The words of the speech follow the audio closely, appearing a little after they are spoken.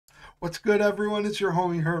What's good, everyone? It's your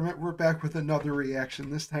homie Hermit. We're back with another reaction.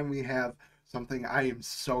 This time we have something I am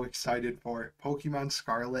so excited for. Pokemon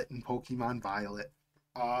Scarlet and Pokemon Violet.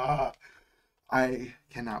 Ah, I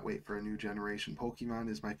cannot wait for a new generation. Pokemon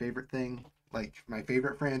is my favorite thing, like my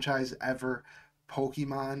favorite franchise ever.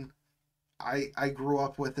 Pokemon, I grew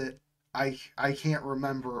up with it. I can't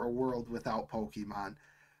remember a world without Pokemon.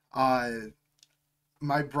 Uh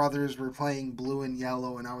my brothers were playing blue and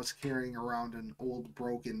yellow, and I was carrying around an old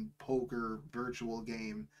broken poker virtual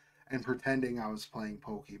game and pretending I was playing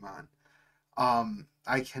Pokemon.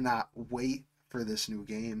 I cannot wait for this new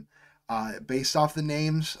game. Based off the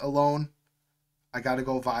names alone, I gotta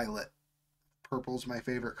go Violet. Purple's my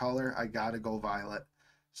favorite color. I gotta go Violet.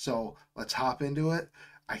 So let's hop into it.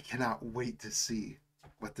 I cannot wait to see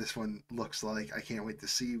what this one looks like. I can't wait to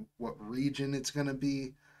see what region it's gonna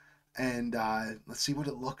be. And let's see what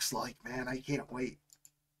it looks like, man. I can't wait.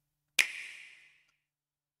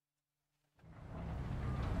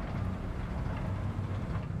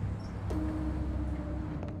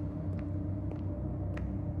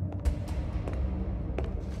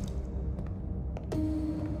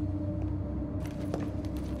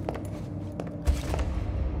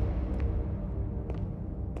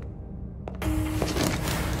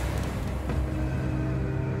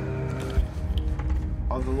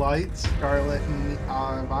 All the lights, Scarlet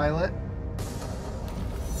and Violet.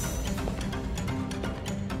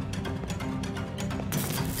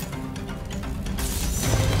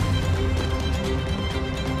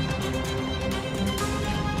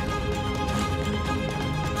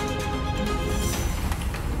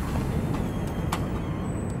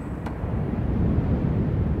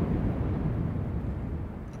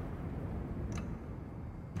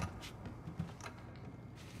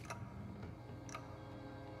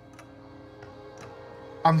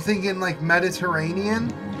 I'm thinking like Mediterranean.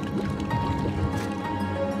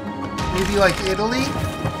 Maybe like Italy?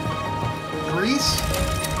 Greece?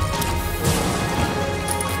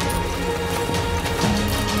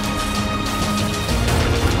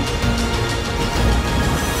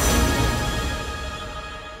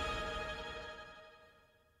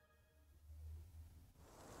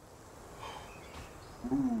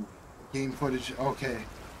 Ooh, game footage. Okay.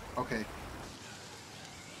 Okay.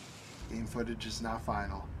 Game footage is not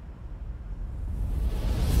final.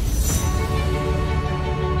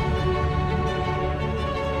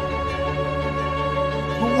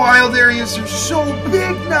 The wild areas are so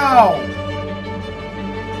big now!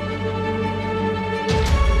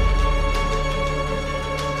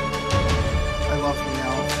 I love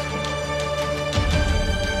Meowth.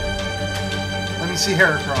 Let me see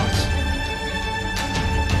Heracross.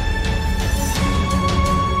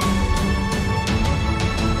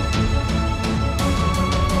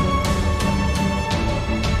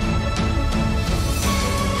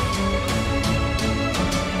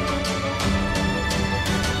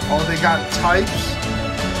 Oh, they got types?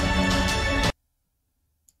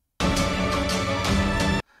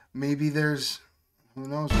 Maybe there's... Who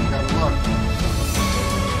knows? We gotta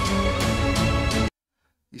look.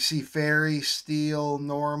 You see fairy, steel,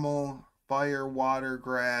 normal, fire, water,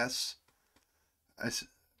 grass.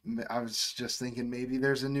 I was just thinking maybe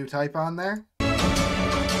there's a new type on there.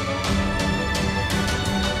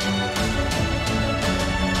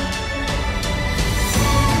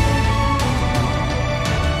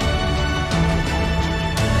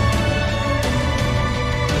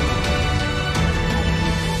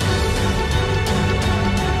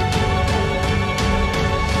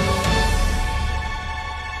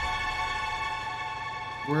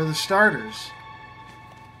 Where are the starters?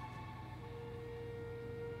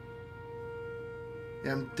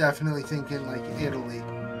 Yeah, I'm definitely thinking like Italy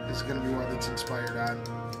is going to be what it's inspired on.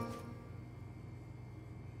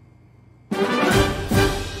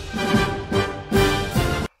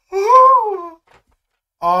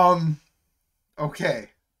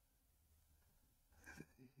 Okay.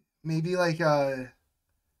 Maybe like a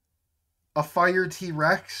fire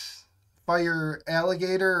T-Rex, fire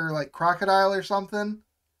alligator, or like crocodile or something.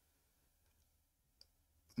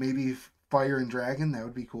 Maybe fire and dragon, that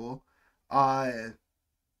would be cool. A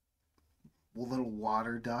little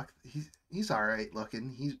water duck. He's all right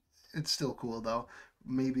looking. It's still cool though.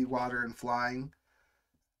 Maybe water and flying.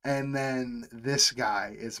 And then this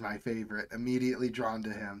guy is my favorite. Immediately drawn to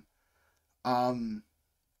him. Um,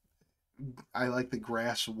 I like the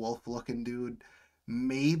grass wolf looking dude.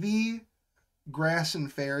 Maybe grass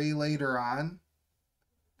and fairy later on.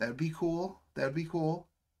 That'd be cool. That'd be cool.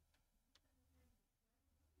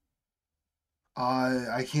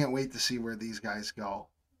 I can't wait to see where these guys go,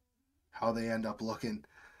 how they end up looking.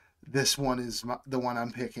 This one is the one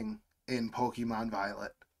I'm picking in Pokemon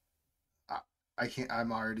Violet. I can't.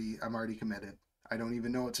 I'm already committed. I don't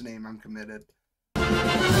even know its name. I'm committed.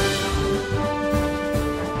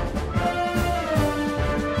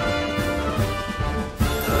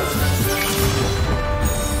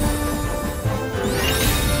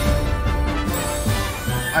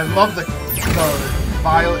 I love the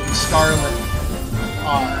Violet and Scarlet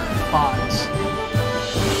fonts.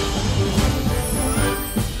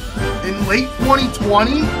 In late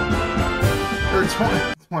 2020 or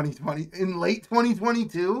 2020, in late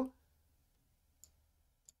 2022.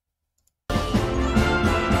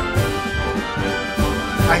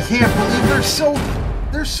 I can't believe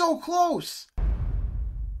they're so close.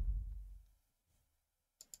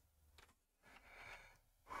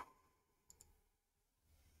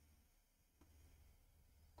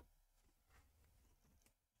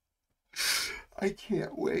 I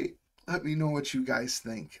can't wait. Let me know what you guys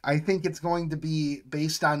think. I think it's going to be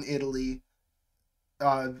based on Italy,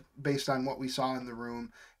 based on what we saw in the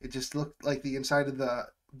room. It just looked like the inside of the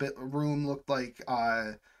room looked like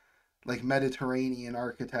Mediterranean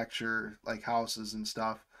architecture, like houses and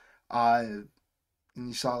stuff. And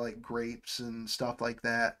you saw like grapes and stuff like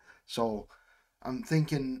that. So I'm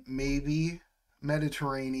thinking maybe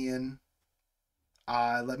Mediterranean.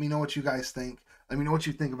 Let me know what you guys think. Let me know what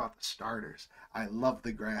you think about the starters. I love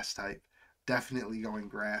the grass type. Definitely going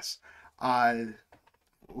grass. What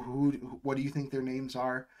do you think their names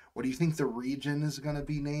are? What do you think the region is going to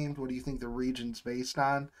be named? What do you think the region's based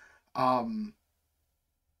on?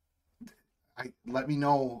 Let me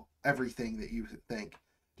know everything that you think.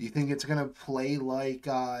 Do you think it's going to play like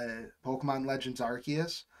Pokemon Legends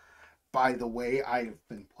Arceus? By the way, I have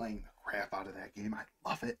been playing the crap out of that game. I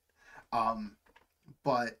love it.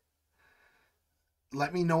 But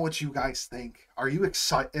let me know what you guys think. Are you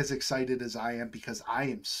as excited as I am? Because I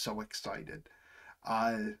am so excited.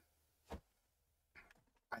 I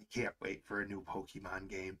can't wait for a new Pokemon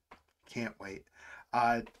game. Can't wait.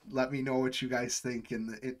 Let me know what you guys think in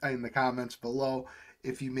the comments below.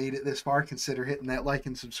 If you made it this far, consider hitting that like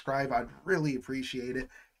and subscribe. I'd really appreciate it.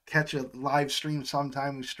 Catch a live stream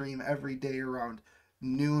sometime. We stream every day around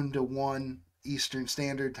noon to 1 Eastern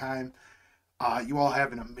Standard Time. You all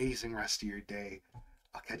have an amazing rest of your day.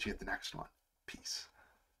 I'll catch you at the next one. Peace.